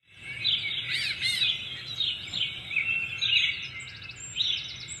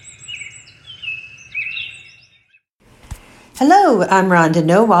Hello, I'm Rhonda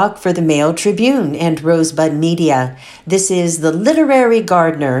Nowak for the Mail Tribune and Rosebud Media. This is the Literary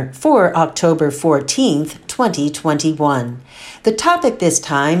Gardener for October 14th, 2021. The topic this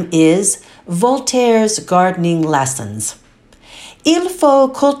time is Voltaire's Gardening Lessons. Il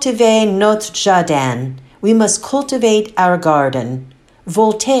faut cultiver notre jardin. We must cultivate our garden.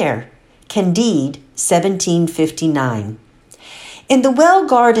 Voltaire, Candide, 1759. In The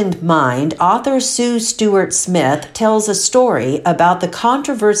Well-Gardened Mind, author Sue Stuart Smith tells a story about the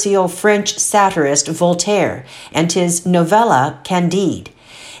controversial French satirist Voltaire and his novella Candide.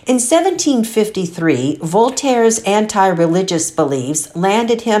 In 1753, Voltaire's anti-religious beliefs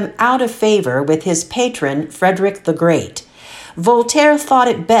landed him out of favor with his patron Frederick the Great. Voltaire thought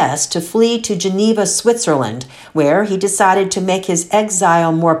it best to flee to Geneva, Switzerland, where he decided to make his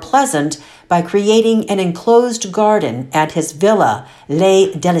exile more pleasant by creating an enclosed garden at his villa,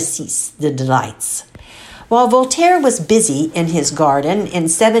 Les Délices, the Delights. While Voltaire was busy in his garden in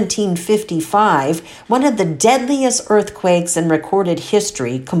 1755, one of the deadliest earthquakes in recorded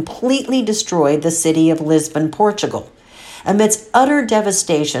history completely destroyed the city of Lisbon, Portugal. Amidst utter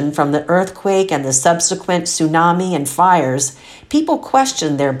devastation from the earthquake and the subsequent tsunami and fires, people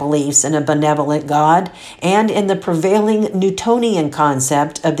questioned their beliefs in a benevolent God and in the prevailing Newtonian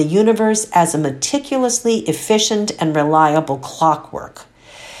concept of the universe as a meticulously efficient and reliable clockwork.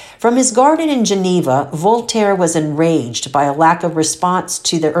 From his garden in Geneva, Voltaire was enraged by a lack of response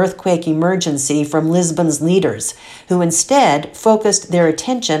to the earthquake emergency from Lisbon's leaders, who instead focused their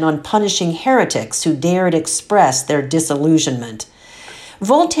attention on punishing heretics who dared express their disillusionment.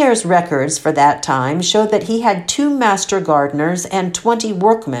 Voltaire's records for that time show that he had 2 master gardeners and 20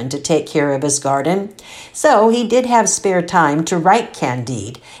 workmen to take care of his garden, so he did have spare time to write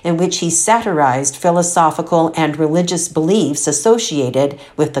Candide, in which he satirized philosophical and religious beliefs associated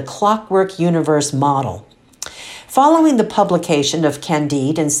with the clockwork universe model. Following the publication of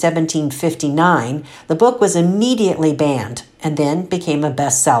Candide in 1759, the book was immediately banned and then became a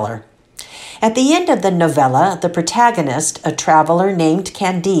bestseller. At the end of the novella, the protagonist, a traveler named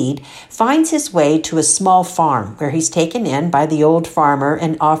Candide, finds his way to a small farm where he's taken in by the old farmer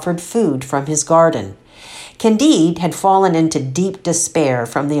and offered food from his garden. Candide had fallen into deep despair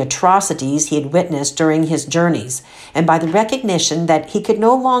from the atrocities he had witnessed during his journeys, and by the recognition that he could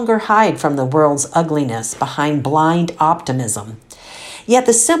no longer hide from the world's ugliness behind blind optimism. Yet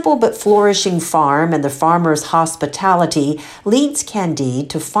the simple but flourishing farm and the farmer's hospitality leads Candide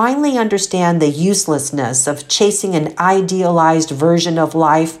to finally understand the uselessness of chasing an idealized version of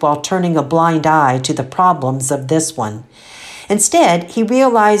life while turning a blind eye to the problems of this one. Instead, he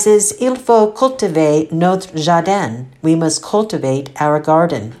realizes il faut cultiver notre jardin. We must cultivate our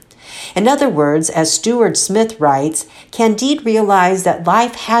garden. In other words, as Stuart Smith writes, Candide realized that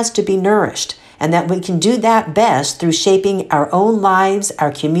life has to be nourished, and that we can do that best through shaping our own lives,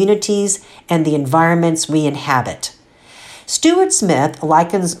 our communities, and the environments we inhabit. Stuart Smith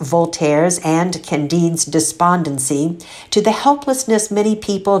likens Voltaire's and Candide's despondency to the helplessness many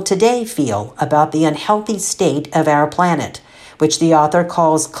people today feel about the unhealthy state of our planet, which the author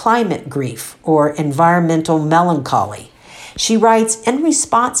calls climate grief or environmental melancholy. She writes, in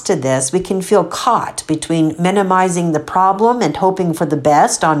response to this, we can feel caught between minimizing the problem and hoping for the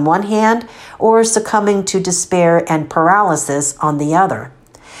best on one hand, or succumbing to despair and paralysis on the other.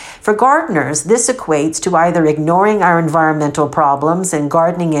 For gardeners, this equates to either ignoring our environmental problems and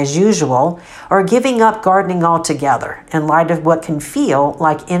gardening as usual, or giving up gardening altogether in light of what can feel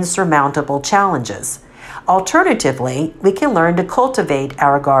like insurmountable challenges. Alternatively, we can learn to cultivate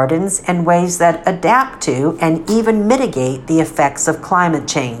our gardens in ways that adapt to and even mitigate the effects of climate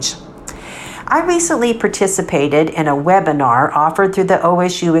change. I recently participated in a webinar offered through the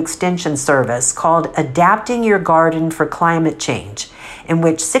OSU Extension Service called Adapting Your Garden for Climate Change, in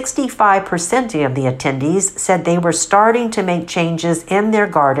which 65% of the attendees said they were starting to make changes in their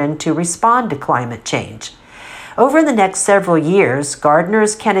garden to respond to climate change. Over the next several years,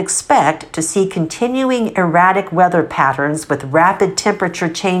 gardeners can expect to see continuing erratic weather patterns with rapid temperature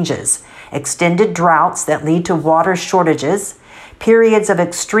changes, extended droughts that lead to water shortages, periods of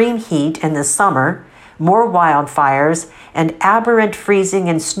extreme heat in the summer, more wildfires, and aberrant freezing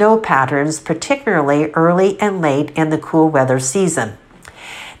and snow patterns, particularly early and late in the cool weather season.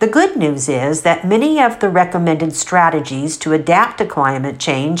 The good news is that many of the recommended strategies to adapt to climate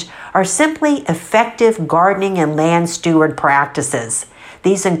change are simply effective gardening and land steward practices.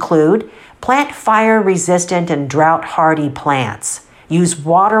 These include plant fire-resistant and drought-hardy plants, use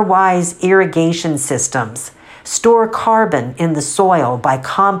water-wise irrigation systems, store carbon in the soil by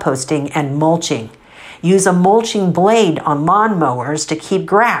composting and mulching, Use a mulching blade on lawnmowers to keep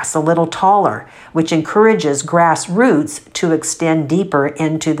grass a little taller, which encourages grass roots to extend deeper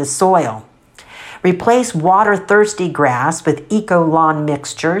into the soil. Replace water-thirsty grass with eco-lawn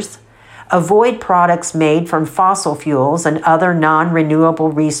mixtures. Avoid products made from fossil fuels and other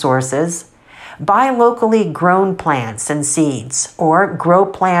non-renewable resources. Buy locally grown plants and seeds, or grow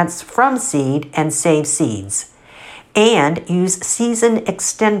plants from seed and save seeds. And use season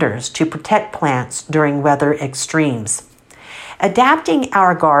extenders to protect plants during weather extremes. Adapting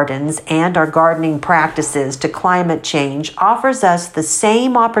our gardens and our gardening practices to climate change offers us the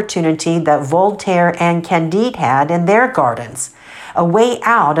same opportunity that Voltaire and Candide had in their gardens, a way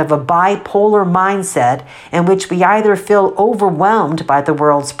out of a bipolar mindset in which we either feel overwhelmed by the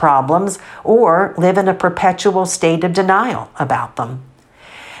world's problems or live in a perpetual state of denial about them.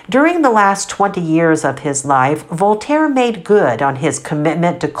 During the last 20 years of his life, Voltaire made good on his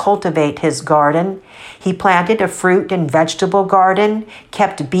commitment to cultivate his garden. He planted a fruit and vegetable garden,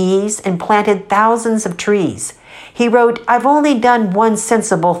 kept bees, and planted thousands of trees. He wrote, "I've only done one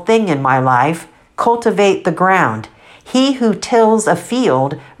sensible thing in my life: cultivate the ground. He who tills a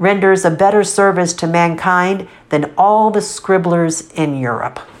field renders a better service to mankind than all the scribblers in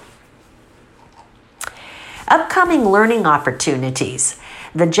Europe." Upcoming learning opportunities.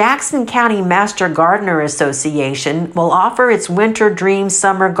 The Jackson County Master Gardener Association will offer its Winter Dreams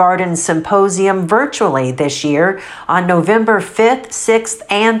Summer Garden Symposium virtually this year on November 5th, 6th,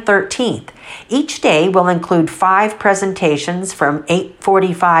 and 13th. Each day will include 5 presentations from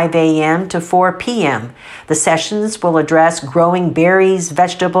 8:45 a.m. to 4 p.m. The sessions will address growing berries,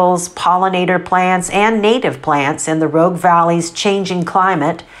 vegetables, pollinator plants, and native plants in the Rogue Valley's changing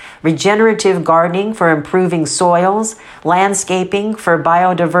climate, regenerative gardening for improving soils, landscaping for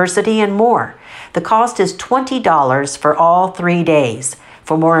biodiversity, and more. The cost is $20 for all 3 days.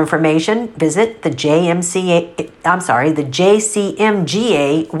 For more information, visit the JCMGA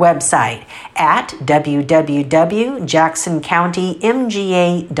website at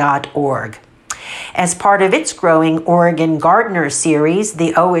www.jacksoncountymga.org. As part of its growing Oregon Gardener series,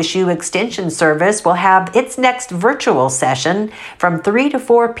 the OSU Extension Service will have its next virtual session from 3 to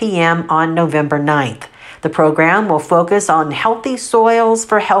 4 p.m. on November 9th. The program will focus on healthy soils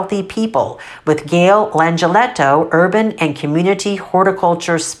for healthy people with Gail Langeletto, Urban and Community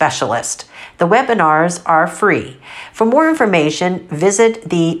Horticulture Specialist. The webinars are free. For more information,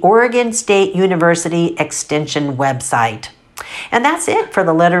 visit the Oregon State University Extension website. And that's it for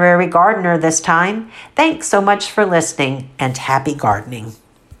the Literary Gardener this time. Thanks so much for listening, and happy gardening.